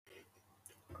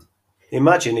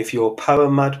Imagine if your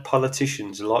power-mad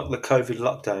politicians liked the COVID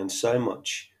lockdown so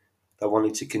much they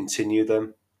wanted to continue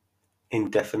them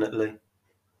indefinitely.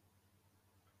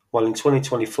 Well, in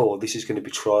 2024, this is going to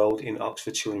be trialled in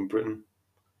Oxfordshire in Britain.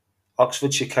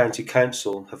 Oxfordshire County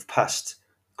Council have passed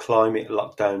climate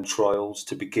lockdown trials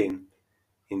to begin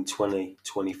in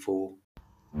 2024.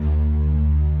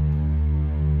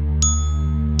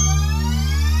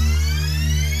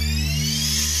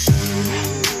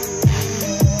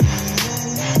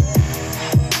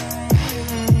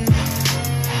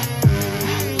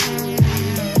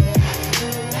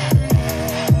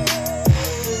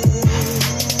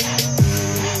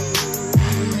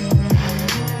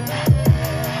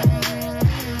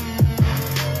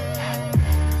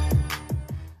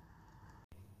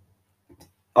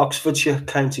 Oxfordshire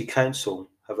County Council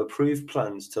have approved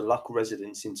plans to lock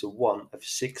residents into one of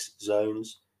 6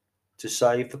 zones to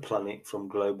save the planet from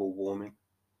global warming.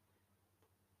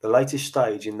 The latest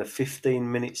stage in the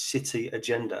 15-minute city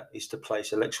agenda is to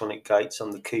place electronic gates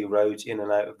on the key roads in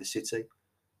and out of the city,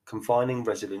 confining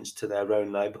residents to their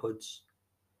own neighbourhoods.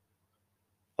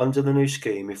 Under the new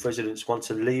scheme, if residents want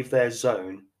to leave their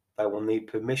zone, they will need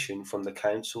permission from the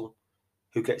council,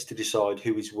 who gets to decide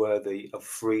who is worthy of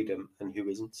freedom and who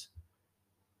isn't.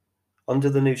 Under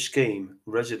the new scheme,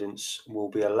 residents will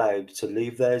be allowed to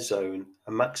leave their zone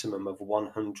a maximum of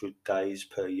 100 days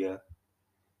per year.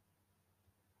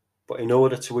 But in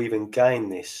order to even gain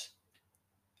this,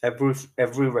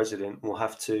 every resident will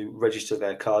have to register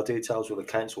their car details with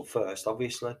the council first,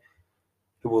 obviously,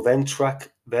 who will then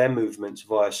track their movements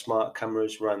via smart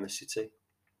cameras around the city.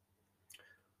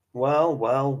 Well,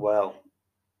 well, well.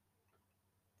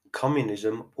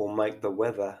 Communism will make the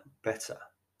weather better.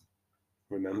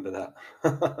 Remember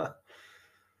that.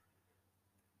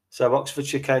 So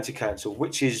Oxfordshire County Council,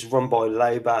 which is run by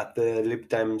Labour, the Lib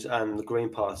Dems and the Green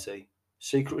Party,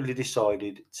 secretly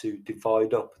decided to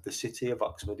divide up the city of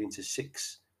Oxford into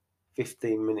 6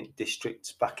 15-minute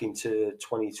districts back into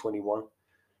 2021,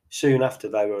 soon after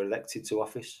they were elected to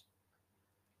office.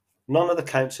 None of the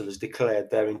councillors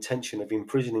declared their intention of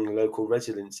imprisoning local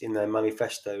residents in their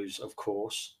manifestos, of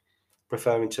course,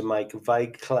 preferring to make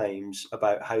vague claims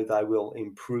about how they will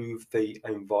improve the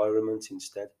environment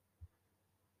instead.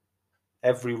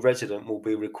 Every resident will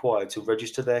be required to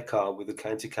register their car with the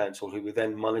county council, who will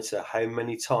then monitor how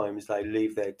many times they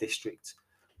leave their district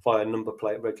via number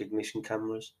plate recognition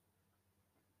cameras.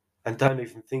 And don't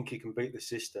even think you can beat the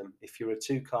system. If you're a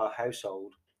 2-car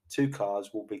household, 2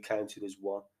 cars will be counted as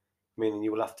one, meaning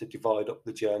you will have to divide up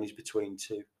the journeys between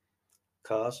 2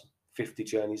 cars, 50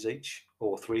 journeys each,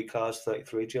 or 3 cars,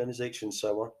 33 journeys each, and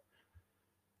so on.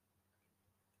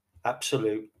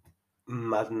 Absolute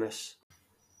madness.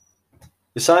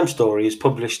 The same story is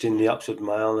published in the Oxford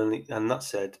Mail, and that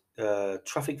said,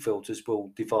 traffic filters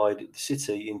will divide the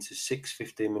city into 6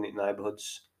 15-minute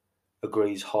neighbourhoods,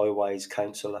 agrees Highways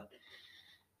councillor.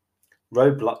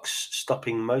 Roadblocks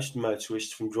stopping most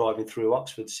motorists from driving through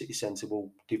Oxford city centre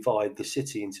will divide the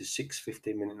city into 6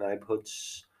 15-minute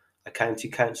neighbourhoods, a county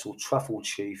council travel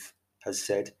chief has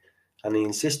said, and he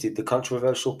insisted the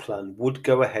controversial plan would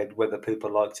go ahead whether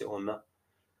people liked it or not.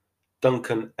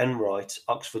 Duncan Enright,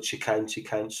 Oxfordshire County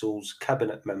Council's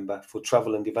cabinet member for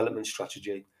travel and development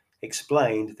strategy,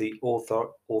 explained the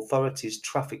authority's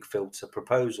traffic filter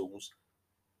proposals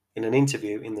in an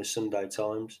interview in the Sunday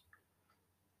Times.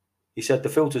 He said the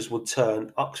filters would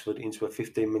turn Oxford into a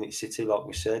 15-minute city, like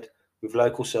we said, with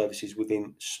local services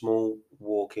within small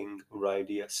walking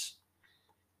radius.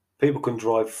 People can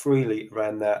drive freely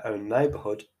around their own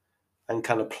neighbourhood and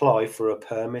can apply for a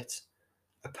permit.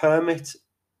 A permit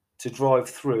to drive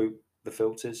through the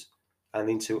filters and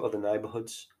into other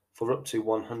neighbourhoods for up to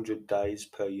 100 days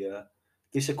per year.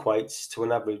 This equates to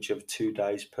an average of 2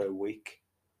 days per week.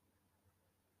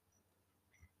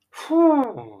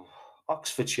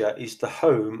 Oxfordshire is the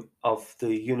home of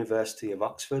the University of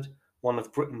Oxford, one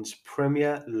of Britain's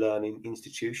premier learning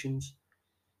institutions.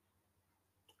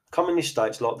 Communist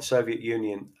states like the Soviet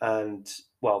Union and,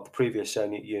 well, the previous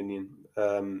Soviet Union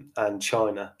and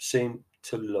China seem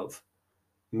to love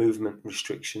movement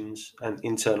restrictions and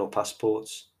internal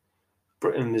passports.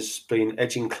 Britain has been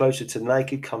edging closer to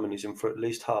naked communism for at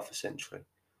least half a century.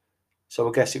 So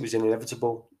I guess it was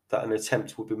inevitable that an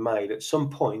attempt would be made at some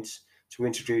point to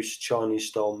introduce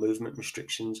Chinese-style movement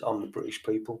restrictions on the British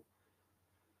people.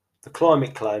 The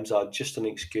climate claims are just an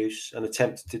excuse, an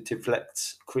attempt to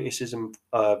deflect criticism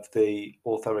of the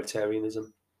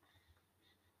authoritarianism.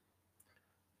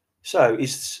 So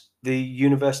is the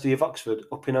University of Oxford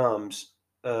up in arms?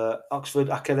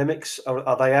 Oxford academics,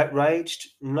 are they outraged?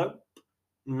 Nope.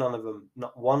 none of them,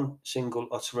 not one single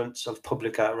utterance of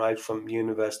public outrage from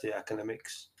university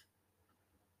academics.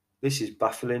 This is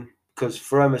baffling because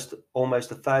for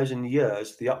almost 1,000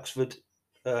 years,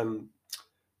 um,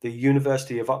 the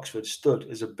University of Oxford stood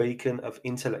as a beacon of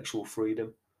intellectual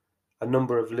freedom. A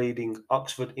number of leading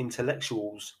Oxford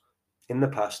intellectuals in the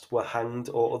past were hanged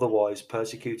or otherwise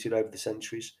persecuted over the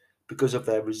centuries because of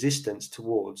their resistance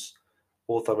towards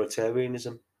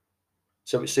authoritarianism.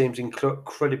 So it seems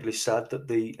incredibly sad that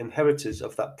the inheritors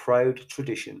of that proud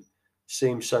tradition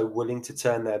seem so willing to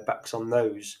turn their backs on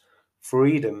those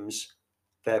freedoms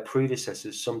their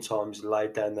predecessors sometimes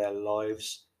laid down their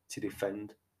lives to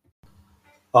defend.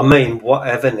 I mean,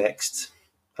 whatever next?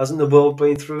 Hasn't the world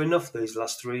been through enough these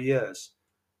last 3 years?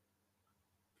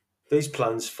 These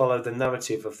plans follow the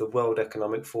narrative of the World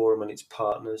Economic Forum and its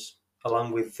partners,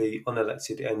 along with the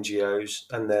unelected NGOs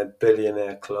and their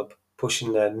billionaire club,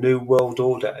 pushing their New World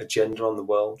Order agenda on the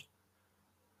world.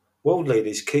 World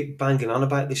leaders keep banging on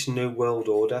about this New World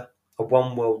Order, a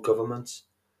one world government,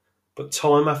 but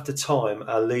time after time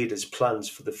our leaders' plans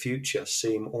for the future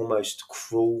seem almost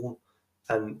cruel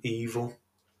and evil.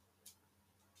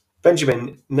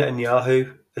 Benjamin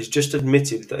Netanyahu has just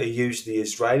admitted that he used the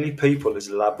Israeli people as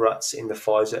lab rats in the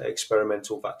Pfizer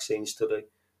experimental vaccine study,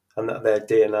 and that their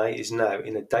DNA is now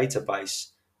in a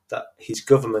database that his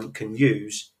government can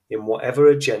use in whatever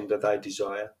agenda they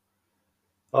desire.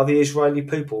 Are the Israeli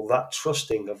people that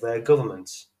trusting of their government?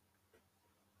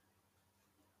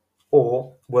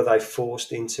 Or were they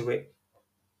forced into it?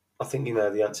 I think you know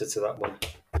the answer to that one.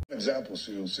 Examples,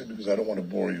 so you'll see, because I don't want to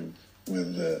bore you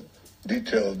with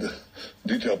detailed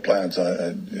plans,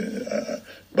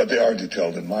 but they are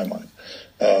detailed in my mind.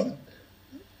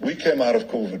 We came out of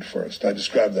COVID first. I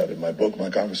described that in my book, my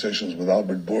conversations with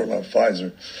Albert Bourla of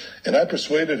Pfizer, and I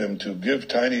persuaded him to give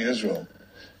tiny Israel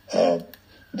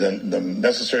the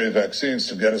necessary vaccines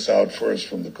to get us out first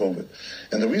from the COVID.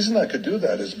 And the reason I could do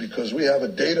that is because we have a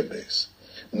database,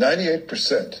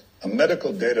 98%, a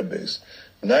medical database.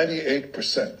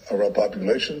 98% of our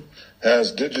population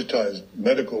has digitized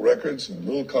medical records and a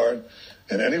little card,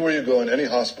 and anywhere you go in any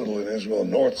hospital in Israel,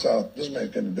 north, south, doesn't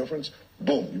make any difference.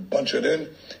 Boom, you punch it in,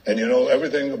 and you know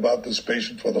everything about this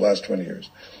patient for the last 20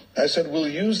 years. I said, we'll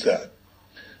use that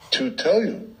to tell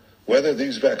you whether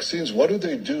these vaccines, what do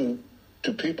they do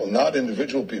to people, not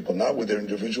individual people, not with their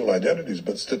individual identities,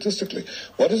 but statistically.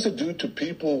 What does it do to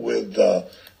people with,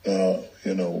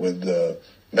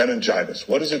 meningitis?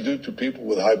 What does it do to people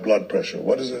with high blood pressure?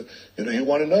 What is it? You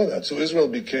want to know that. So Israel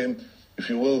became, if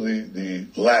you will, the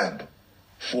lab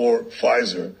for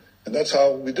Pfizer, and that's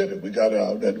how we did it. We got it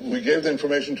out, and we gave the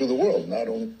information to the world. Not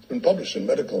only it's been published in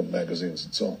medical magazines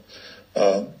and so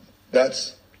on.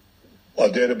 That's a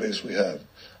database we have.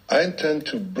 I intend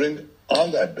to bring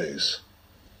on that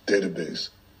database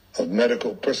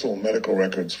of personal medical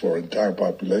records for entire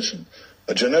population,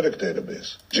 a genetic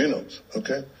database, genomes,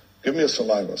 okay? Give me a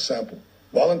saliva sample.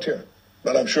 Volunteer.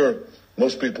 But I'm sure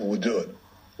most people would do it.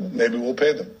 Maybe we'll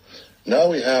pay them. Now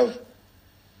we have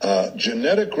a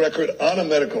genetic record on a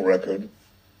medical record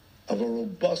of a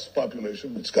robust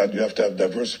population. You have to have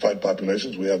diversified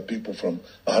populations. We have people from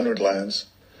 100 lands.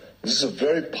 This is a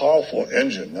very powerful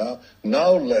engine.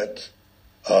 Now let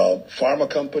pharma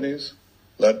companies,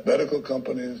 let medical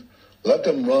companies, let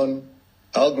them run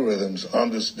algorithms on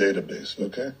this database,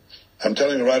 okay? I'm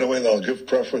telling you right away that I'll give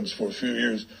preference for a few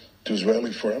years to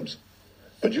Israeli firms,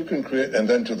 but you can create, and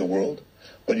then to the world,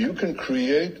 but you can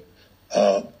create,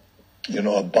 a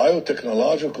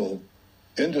biotechnological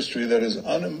industry that is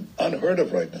unheard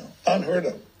of right now,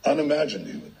 unimagined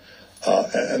even.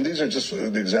 And these are just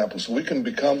the examples. So we can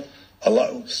become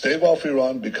stave off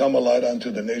Iran, become a light unto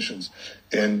the nations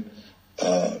in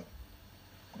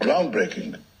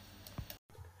groundbreaking.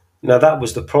 Now that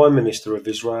was the Prime Minister of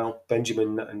Israel,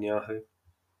 Benjamin Netanyahu.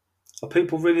 Are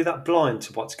people really that blind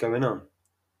to what's going on?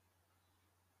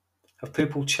 Have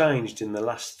people changed in the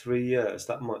last 3 years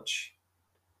that much?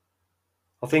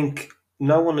 I think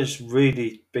no one has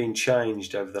really been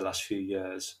changed over the last few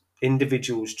years.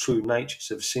 Individuals' true natures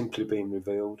have simply been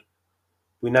revealed.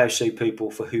 We now see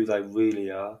people for who they really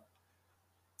are.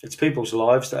 It's people's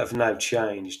lives that have now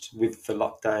changed with the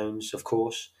lockdowns, of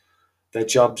course, their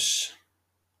jobs,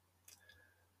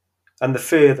 and the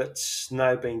fear that's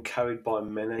now being carried by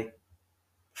many.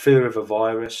 Fear of a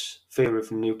virus, fear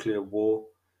of nuclear war,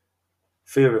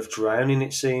 fear of drowning,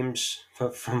 it seems,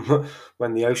 from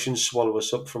when the oceans swallow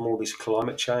us up from all this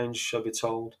climate change, shall be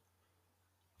told.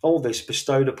 All this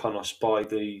bestowed upon us by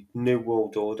the New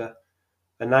World Order,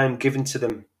 a name given to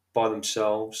them by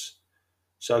themselves.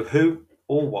 So who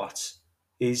or what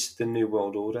is the New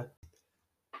World Order?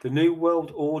 The New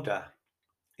World Order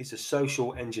is a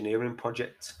social engineering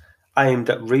project aimed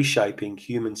at reshaping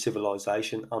human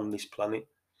civilization on this planet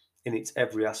in its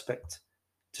every aspect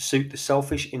to suit the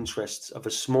selfish interests of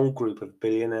a small group of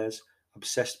billionaires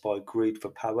obsessed by greed for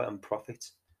power and profit,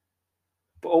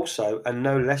 but also, and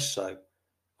no less so,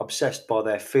 obsessed by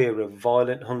their fear of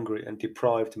violent, hungry, and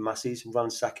deprived masses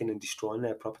ransacking and destroying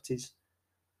their properties,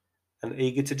 and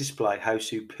eager to display how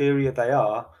superior they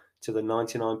are to the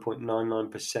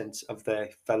 99.99% of their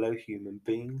fellow human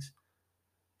beings,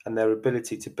 and their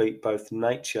ability to beat both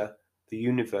nature, the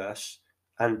universe,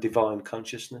 and divine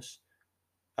consciousness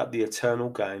at the eternal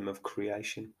game of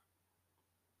creation.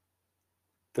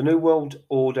 The New World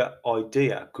Order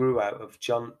idea grew out of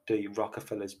John D.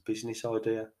 Rockefeller's business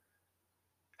idea,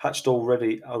 hatched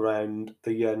already around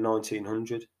the year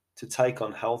 1900 to take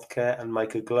on healthcare and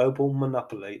make a global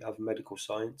monopoly of medical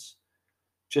science,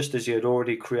 just as he had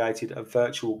already created a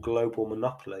virtual global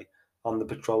monopoly on the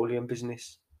petroleum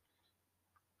business.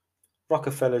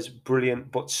 Rockefeller's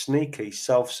brilliant but sneaky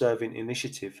self-serving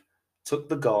initiative took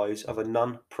the guise of a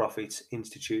non-profit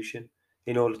institution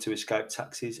in order to escape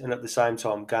taxes and at the same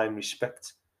time gain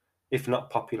respect, if not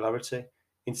popularity,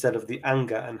 instead of the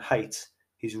anger and hate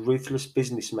his ruthless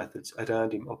business methods had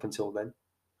earned him up until then.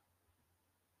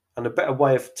 And a better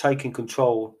way of taking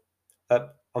control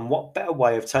and what better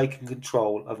way of taking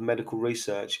control of medical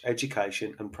research,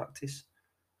 education and practice,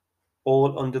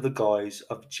 all under the guise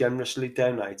of generously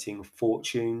donating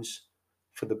fortunes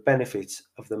for the benefit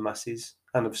of the masses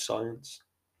and of science,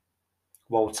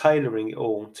 while tailoring it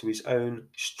all to his own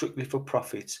strictly for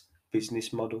profit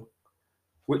business model,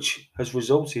 which has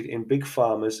resulted in Big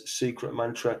Pharma's secret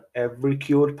mantra, every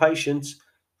cured patient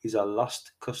is a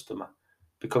lost customer,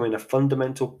 becoming a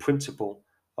fundamental principle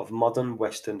of modern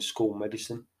Western school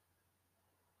medicine.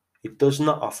 It does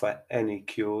not offer any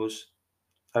cures,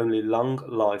 only long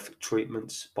life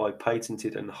treatments by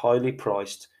patented and highly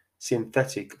priced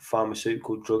synthetic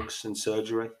pharmaceutical drugs and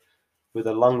surgery, with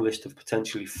a long list of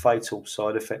potentially fatal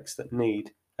side effects that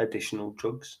need additional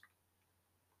drugs.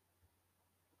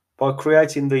 By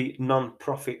creating the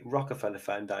non-profit Rockefeller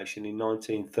Foundation in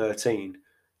 1913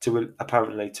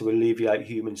 apparently to alleviate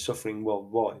human suffering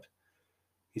worldwide,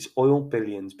 his oil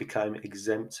billions became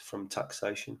exempt from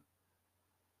taxation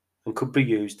and could be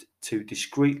used to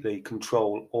discreetly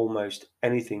control almost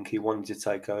anything he wanted to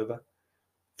take over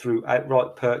through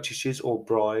outright purchases or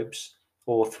bribes,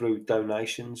 or through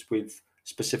donations with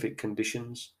specific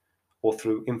conditions, or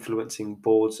through influencing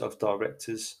boards of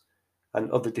directors and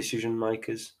other decision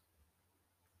makers.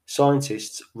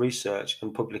 Scientists, research,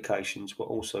 and publications were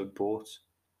also bought,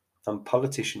 and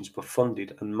politicians were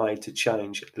funded and made to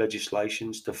change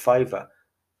legislations to favour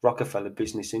Rockefeller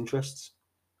business interests.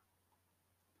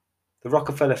 The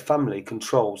Rockefeller family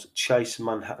controls Chase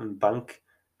Manhattan Bank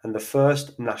and the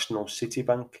First National City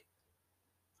Bank.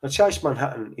 Now, Chase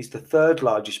Manhattan is the third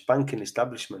largest banking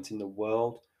establishment in the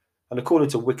world, and according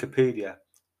to Wikipedia,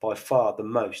 by far the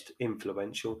most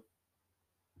influential.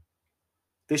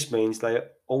 This means they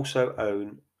also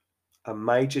own a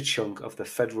major chunk of the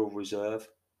Federal Reserve,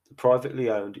 the privately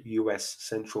owned US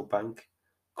central bank,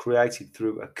 created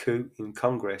through a coup in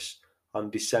Congress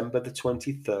on December the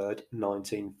 23rd,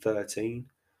 1913,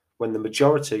 when the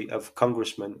majority of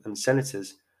congressmen and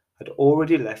senators had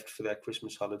already left for their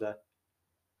Christmas holiday.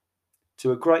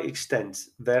 To a great extent,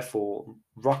 therefore,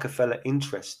 Rockefeller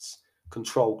interests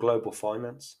control global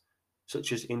finance,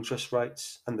 such as interest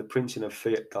rates and the printing of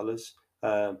fiat dollars,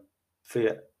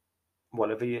 fiat,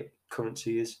 whatever your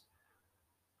currency is,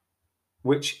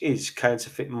 which is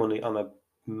counterfeit money on a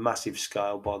massive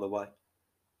scale, by the way.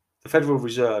 The Federal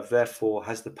Reserve, therefore,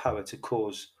 has the power to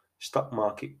cause stock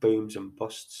market booms and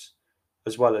busts,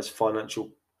 as well as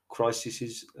financial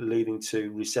crises leading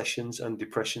to recessions and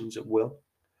depressions at will.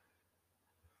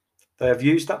 They have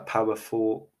used that power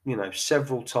for,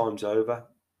 several times over,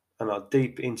 and are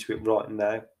deep into it right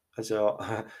now as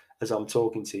I'm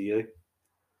talking to you.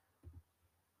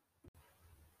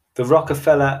 The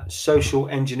Rockefeller Social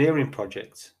Engineering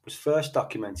Project was first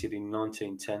documented in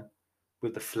 1910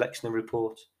 with the Flexner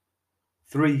Report,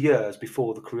 3 years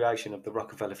before the creation of the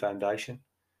Rockefeller Foundation.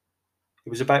 It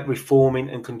was about reforming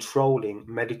and controlling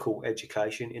medical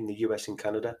education in the US and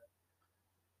Canada.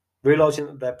 Realizing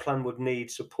that their plan would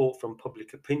need support from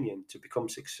public opinion to become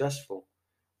successful,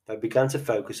 they began to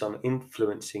focus on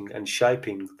influencing and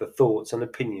shaping the thoughts and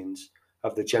opinions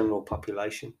of the general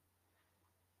population.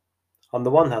 On the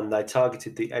one hand, they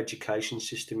targeted the education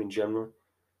system in general,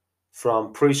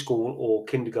 from preschool or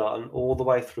kindergarten all the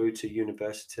way through to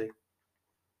university.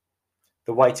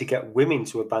 The way to get women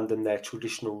to abandon their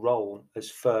traditional role as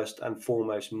first and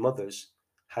foremost mothers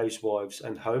housewives,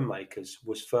 and homemakers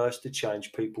was first to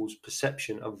change people's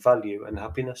perception of value and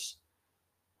happiness.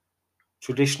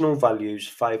 Traditional values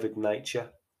favoured nature,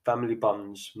 family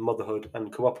bonds, motherhood,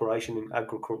 and cooperation in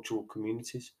agricultural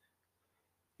communities.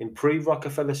 In pre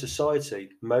Rockefeller society,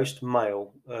 most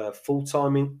male full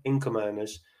time income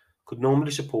earners could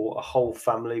normally support a whole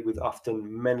family with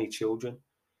often many children.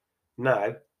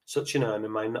 Now, such an earner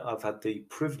may not have had the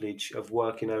privilege of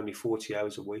working only 40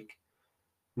 hours a week,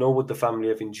 nor would the family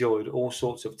have enjoyed all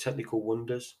sorts of technical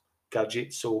wonders,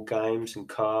 gadgets or games and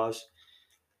cars.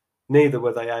 Neither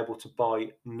were they able to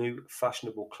buy new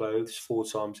fashionable clothes 4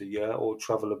 times a year or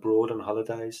travel abroad on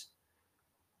holidays.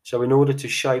 So, in order to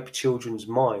shape children's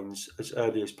minds as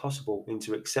early as possible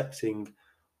into accepting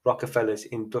Rockefeller's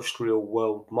industrial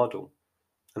world model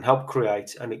and help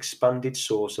create an expanded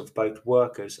source of both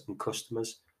workers and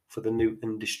customers for the new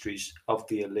industries of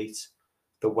the elite,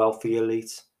 the wealthy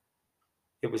elite,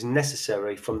 it was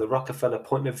necessary from the Rockefeller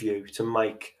point of view to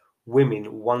make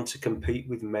women want to compete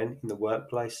with men in the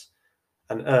workplace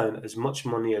and earn as much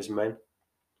money as men.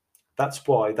 That's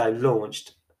why they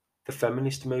launched the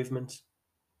feminist movement.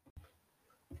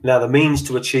 Now, the means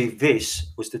to achieve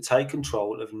this was to take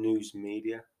control of news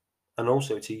media and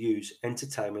also to use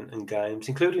entertainment and games,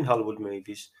 including Hollywood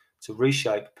movies, to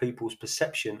reshape people's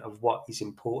perception of what is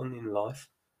important in life,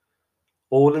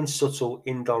 all in subtle,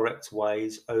 indirect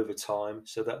ways over time,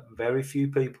 so that very few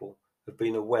people have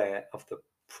been aware of the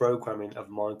programming of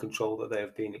mind control that they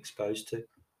have been exposed to.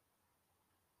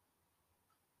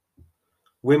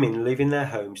 Women leaving their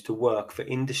homes to work for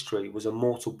industry was a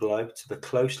mortal blow to the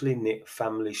closely knit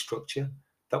family structure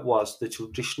that was the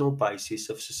traditional basis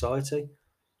of society.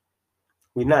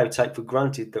 We now take for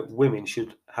granted that women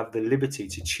should have the liberty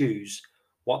to choose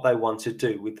what they want to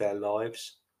do with their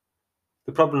lives.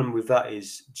 The problem with that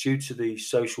is, due to the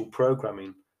social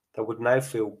programming, they would now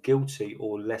feel guilty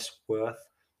or less worth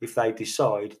if they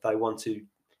decide they want to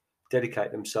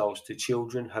dedicate themselves to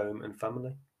children, home, and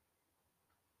family.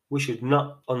 We should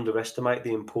not underestimate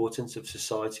the importance of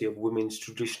society of women's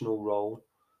traditional role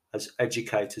as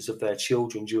educators of their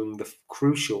children during the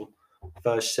crucial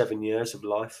first 7 years of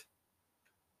life,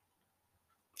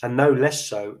 and no less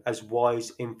so as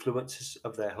wise influences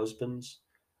of their husbands,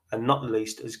 and not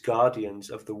least as guardians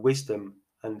of the wisdom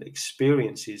and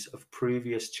experiences of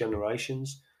previous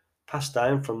generations passed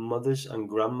down from mothers and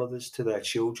grandmothers to their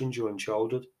children during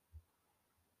childhood.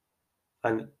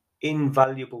 An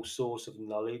invaluable source of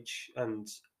knowledge and,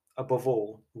 above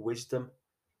all, wisdom,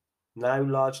 now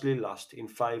largely lost in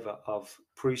favour of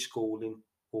preschooling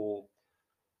or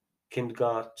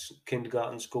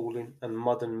kindergarten schooling and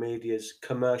modern media's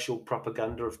commercial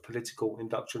propaganda of political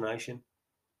indoctrination.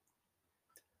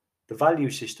 The value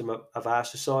system of our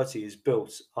society is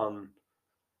built on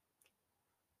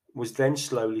was then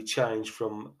slowly changed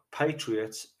from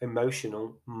patriot,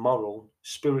 emotional, moral,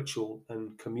 spiritual,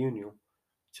 and communal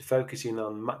to focusing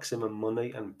on maximum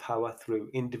money and power through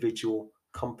individual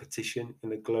competition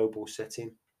in a global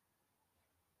setting.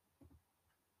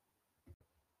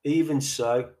 Even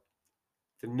so,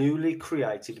 the newly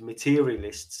created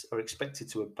materialists are expected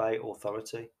to obey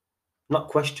authority, not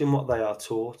question what they are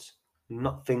taught,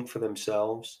 not think for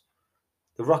themselves.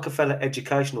 The Rockefeller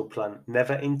educational plan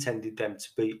never intended them to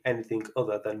be anything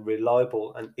other than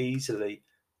reliable and easily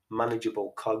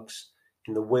manageable cogs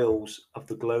in the wheels of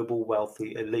the global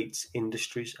wealthy elites,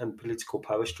 industries, and political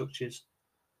power structures.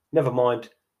 Never mind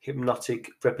hypnotic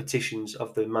repetitions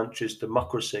of the mantras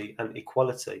democracy and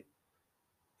equality,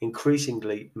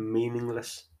 increasingly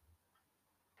meaningless.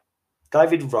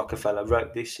 David Rockefeller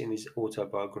wrote this in his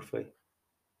autobiography.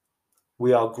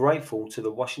 We are grateful to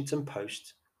the Washington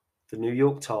Post, the New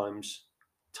York Times,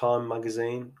 Time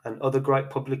magazine, and other great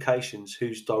publications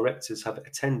whose directors have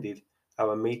attended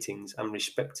our meetings and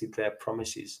respected their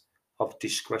promises of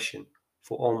discretion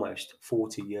for almost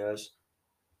 40 years.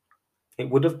 It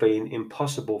would have been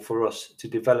impossible for us to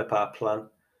develop our plan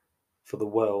for the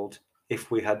world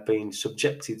if we had been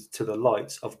subjected to the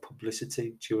light of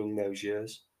publicity during those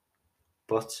years.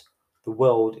 But the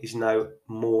world is now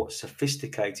more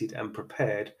sophisticated and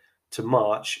prepared to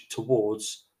march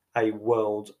towards a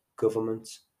world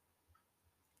government.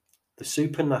 The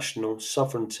supranational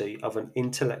sovereignty of an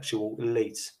intellectual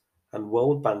elite and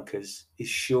world bankers is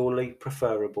surely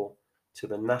preferable to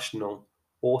the national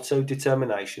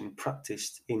autodetermination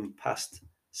practiced in past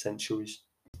centuries.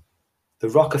 The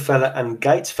Rockefeller and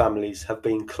Gates families have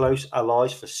been close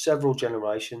allies for several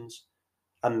generations,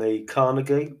 and the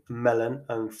Carnegie, Mellon,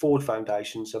 and Ford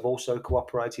foundations have also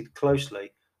cooperated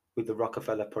closely with the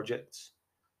Rockefeller projects.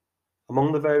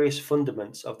 Among the various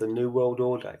fundaments of the New World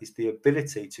Order is the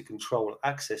ability to control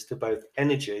access to both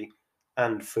energy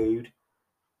and food.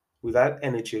 Without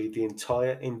energy, the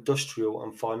entire industrial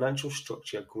and financial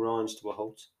structure grinds to a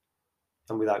halt.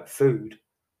 And without food,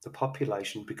 the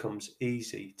population becomes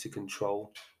easy to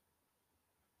control.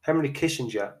 Henry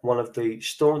Kissinger, one of the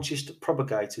staunchest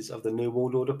propagators of the New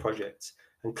World Order project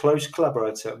and close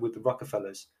collaborator with the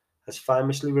Rockefellers, has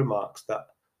famously remarked that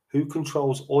who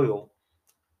controls oil,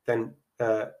 then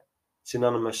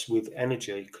synonymous with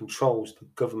energy, controls the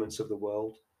governments of the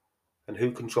world, and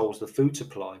who controls the food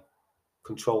supply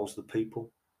controls the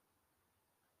people.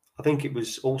 I think it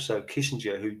was also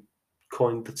Kissinger who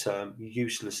coined the term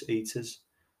useless eaters,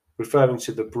 referring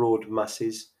to the broad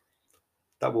masses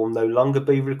that will no longer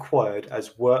be required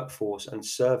as workforce and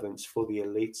servants for the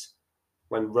elite,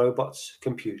 when robots,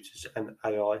 computers, and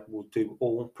AI will do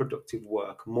all productive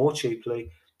work more cheaply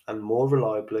and more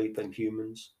reliably than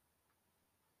humans,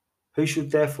 who should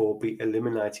therefore be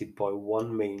eliminated by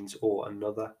one means or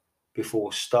another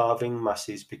before starving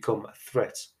masses become a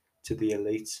threat to the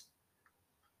elite.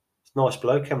 It's a nice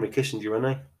bloke, Henry Kissinger,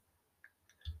 isn't he?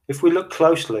 If we look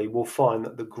closely, we'll find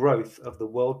that the growth of the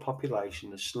world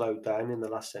population has slowed down in the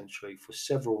last century for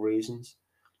several reasons.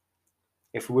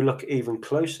 If we look even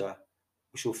closer,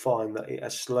 we shall find that it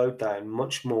has slowed down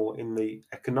much more in the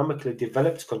economically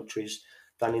developed countries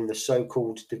than in the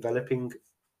so-called developing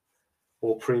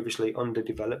or previously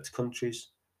underdeveloped countries,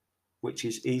 which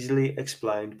is easily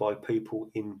explained by people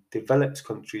in developed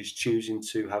countries choosing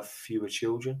to have fewer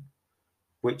children,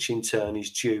 which in turn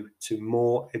is due to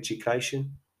more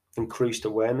education, increased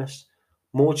awareness,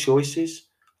 more choices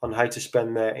on how to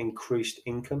spend their increased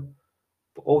income,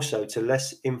 but also to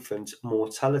less infant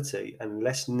mortality and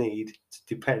less need to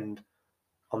depend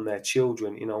on their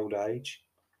children in old age.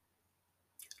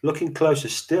 Looking closer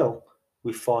still,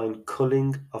 we find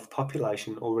culling of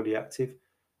population already active,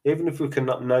 even if we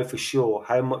cannot know for sure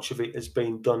how much of it has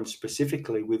been done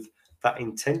specifically with that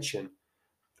intention.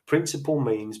 The principal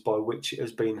means by which it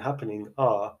has been happening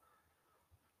are: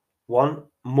 one,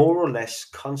 more or less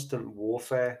constant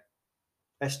warfare,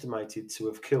 estimated to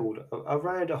have killed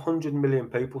around 100 million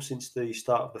people since the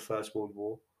start of the First World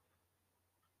War.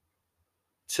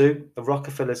 Two, the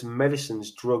Rockefellers'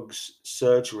 medicines, drugs,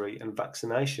 surgery, and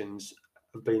vaccinations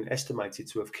have been estimated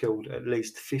to have killed at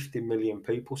least 50 million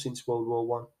people since World War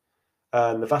One,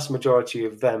 and the vast majority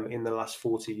of them in the last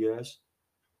 40 years.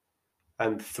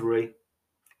 And three,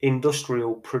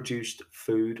 industrial produced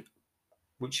food,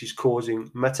 which is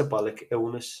causing metabolic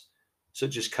illness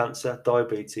such as cancer,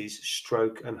 diabetes,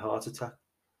 stroke, and heart attack,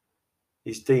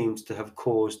 is deemed to have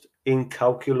caused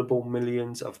incalculable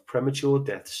millions of premature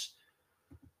deaths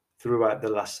throughout the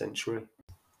last century.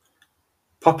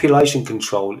 Population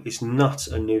control is not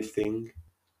a new thing,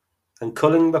 and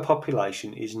culling the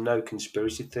population is no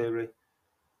conspiracy theory.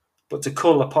 But to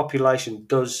cull a population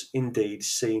does indeed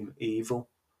seem evil.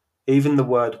 Even the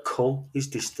word cull is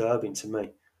disturbing to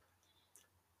me.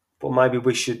 But maybe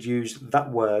we should use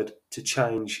that word to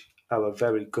change our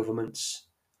very governments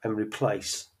and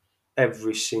replace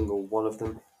every single one of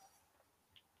them.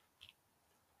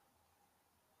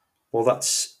 Well,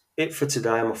 that's it for today,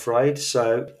 I'm afraid.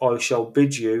 So I shall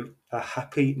bid you a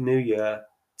happy new year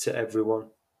to everyone.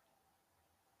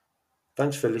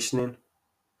 Thanks for listening.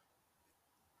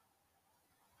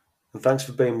 And thanks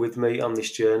for being with me on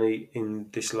this journey in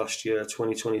this last year,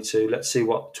 2022. Let's see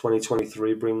what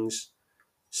 2023 brings.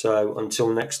 So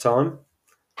until next time,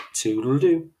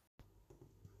 toodle-doo.